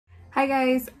Hi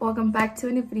guys, welcome back to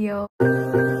a new video.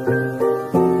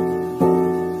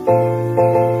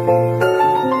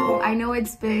 I know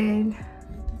it's been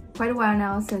quite a while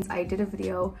now since I did a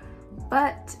video,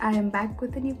 but I am back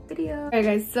with a new video. Alright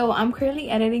guys, so I'm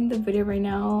currently editing the video right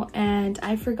now and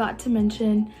I forgot to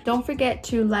mention, don't forget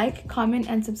to like, comment,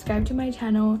 and subscribe to my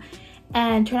channel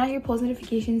and turn on your post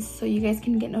notifications so you guys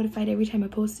can get notified every time I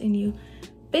post a new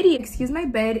video. Excuse my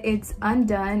bed, it's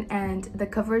undone and the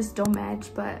covers don't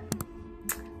match, but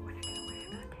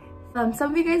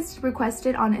some of you guys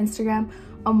requested on Instagram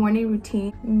a morning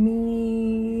routine.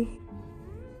 Me.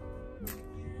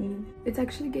 It's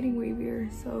actually getting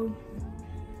wavier, so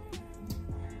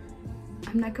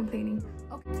I'm not complaining.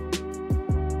 Okay.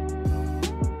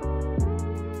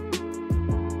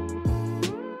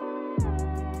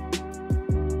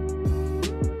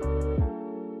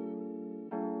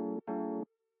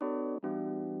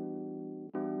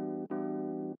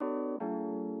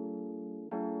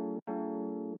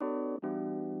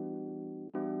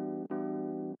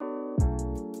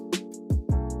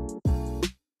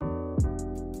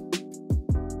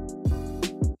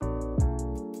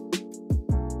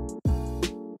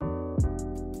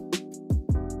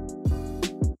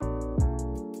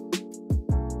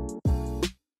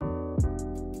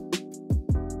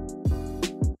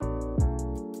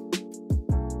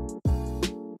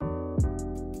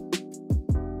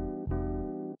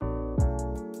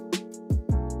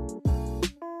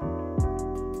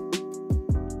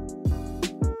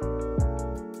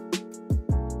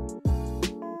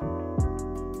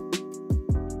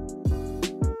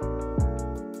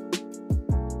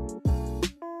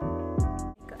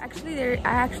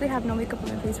 I actually have no makeup on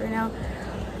my face right now.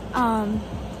 I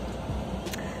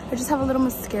just have a little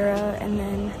mascara and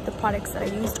then the products that I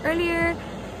used earlier.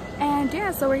 And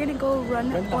yeah, so we're gonna go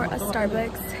run for a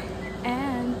Starbucks.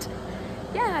 And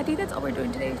yeah, I think that's all we're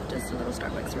doing today, just a little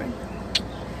Starbucks run.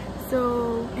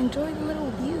 So enjoy the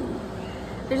little view.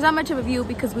 There's not much of a view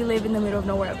because we live in the middle of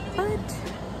nowhere, but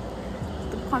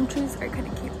the palm trees are kind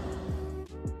of cute.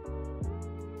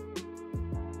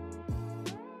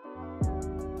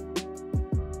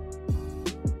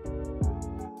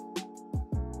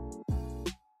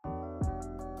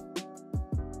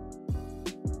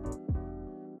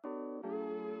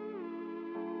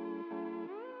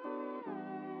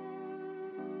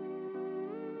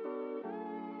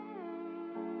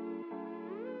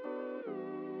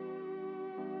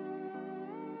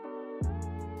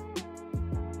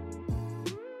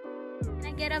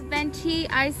 Get a venti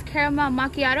iced caramel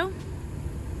macchiato.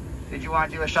 Did you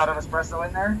want to do a shot of espresso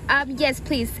in there? Yes,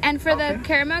 please. And for the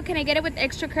caramel, can I get it with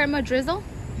extra caramel drizzle?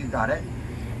 You got it.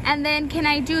 And then can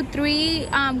I do 3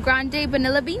 grande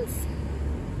vanilla beans?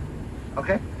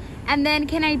 Okay. And then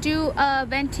can I do a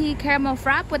venti caramel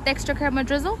frap with extra caramel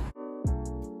drizzle?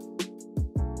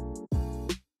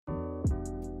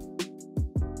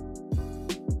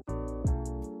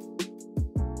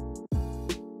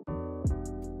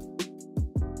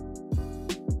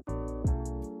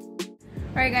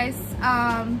 Alright guys,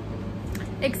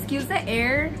 excuse the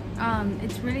air,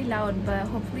 it's really loud, but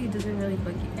hopefully it doesn't really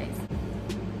bug you guys.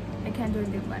 I can't do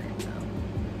anything about it, so.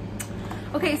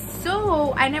 Okay,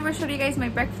 so I never showed you guys my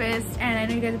breakfast, and I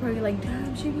know you guys are probably like,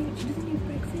 damn, she doesn't eat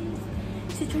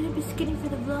breakfast. She's trying to be skinny for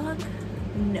the vlog.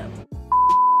 No. I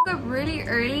woke up really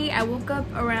early. I woke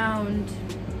up around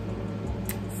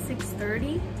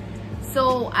 6:30.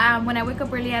 So when I wake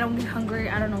up early, I don't get hungry.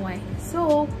 I don't know why.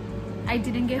 So I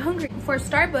didn't get hungry. For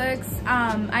Starbucks,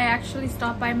 I actually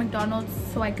stopped by McDonald's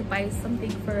so I could buy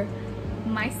something for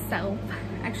myself.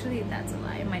 Actually, that's a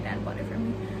lie. My dad bought it for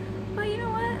me. But you know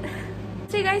what?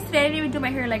 So you guys, today I didn't even do my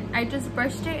hair. Like, I just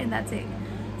brushed it and that's it.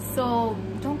 So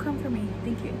don't come for me.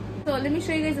 Thank you. So let me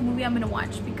show you guys a movie I'm gonna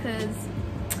watch because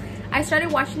I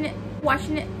started watching it.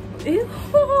 Ew.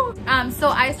 So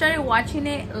I started watching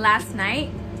it last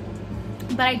night,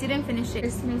 but I didn't finish it.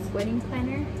 Christmas Wedding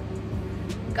Planner.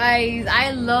 Guys,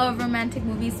 I love romantic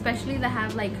movies, especially that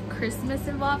have like Christmas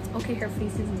involved. Okay, her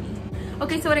face is me.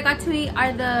 Okay, so what I got to eat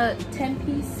are the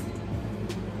 10-piece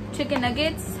chicken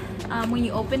nuggets. When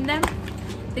you open them,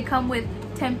 they come with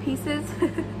 10 pieces.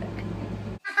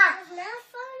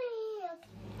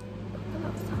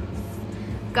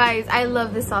 Guys, I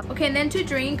love this sauce. Okay, and then to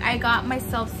drink, I got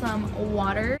myself some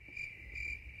water.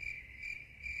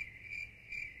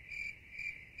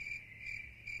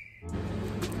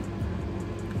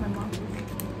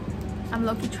 I'm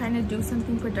low-key trying to do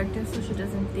something productive so she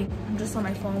doesn't think I'm just on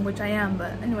my phone, which I am,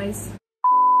 but anyways.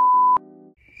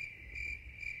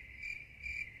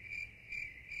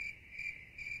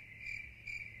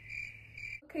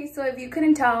 Okay, so if you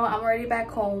couldn't tell, I'm already back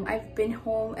home. I've been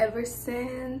home ever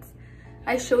since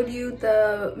I showed you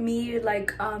the me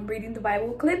like reading the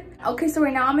Bible clip. Okay, so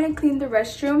right now I'm gonna clean the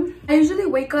restroom. I usually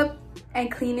wake up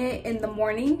and clean it in the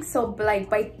morning, so like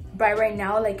by right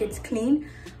now like it's clean,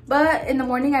 but in the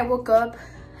morning I woke up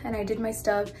and I did my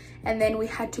stuff and then we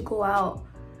had to go out,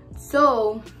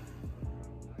 so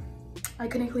I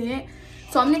couldn't clean it.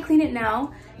 So I'm gonna clean it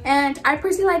now. And I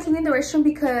personally like to clean the restroom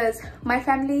because my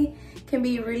family can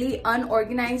be really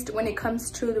unorganized when it comes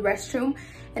to the restroom,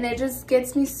 and it just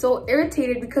gets me so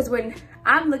irritated because when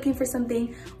I'm looking for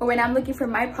something or when I'm looking for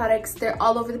my products, they're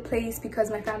all over the place because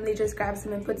my family just grabs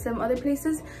them and puts them other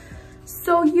places.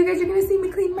 So you guys are gonna see me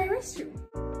clean my restroom.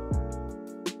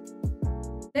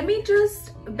 Let me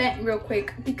just vent real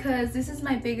quick because this is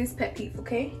my biggest pet peeve,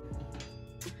 okay?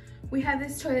 We have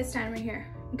this toilet stand right here,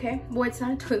 okay? Well, it's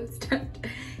not a toilet stand.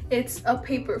 It's a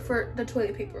paper for the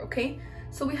toilet paper, okay?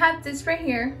 So we have this right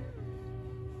here.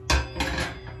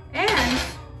 And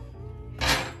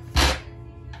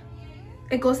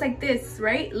it goes like this,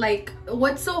 right? Like,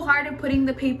 what's so hard at putting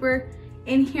the paper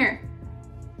in here?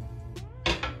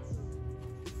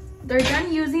 They're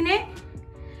done using it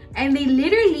and they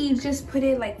literally just put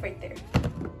it like right there.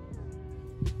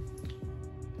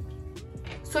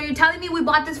 So you're telling me we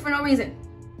bought this for no reason?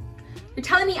 You're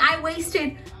telling me I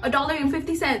wasted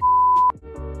 $1.50?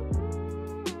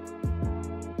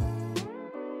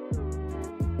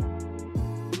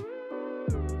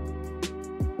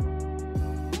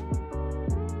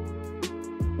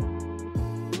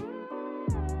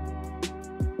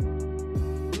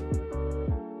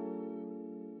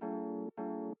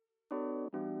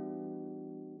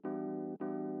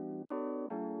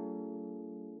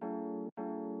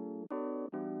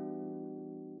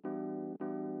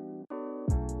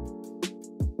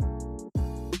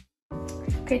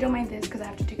 Okay, don't mind this because I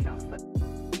have to take it off, but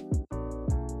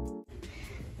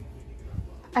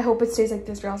I hope it stays like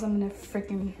this or else I'm gonna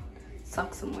freaking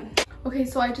suck someone. Okay,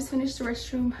 so I just finished the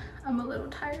restroom. I'm a little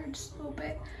tired, just a little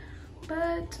bit,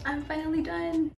 but I'm finally done.